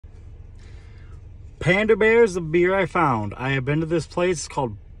Pander Bear is the beer I found. I have been to this place. It's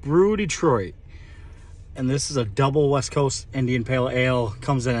called Brew Detroit. And this is a double West Coast Indian Pale Ale.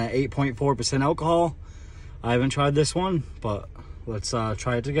 Comes in at 8.4% alcohol. I haven't tried this one, but let's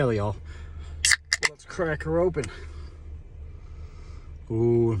try it together, y'all. Let's crack her open.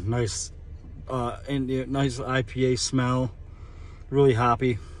 Ooh, nice nice IPA smell. Really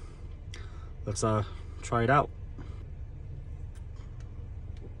hoppy. Let's try it out.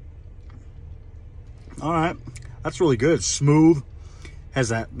 All right, that's really good. Smooth, has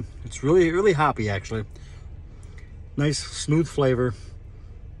that. It's really hoppy actually. Nice smooth flavor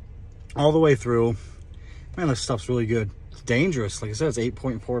all the way through. Man, this stuff's really good. It's dangerous. Like I said, it's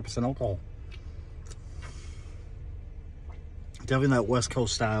 8.4% alcohol. Definitely that West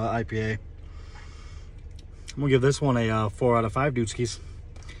Coast style IPA. I'm gonna give this one a 4 out of 5 Dudeskies.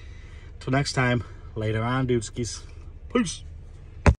 Till next time, later on, Dudeskies. Peace.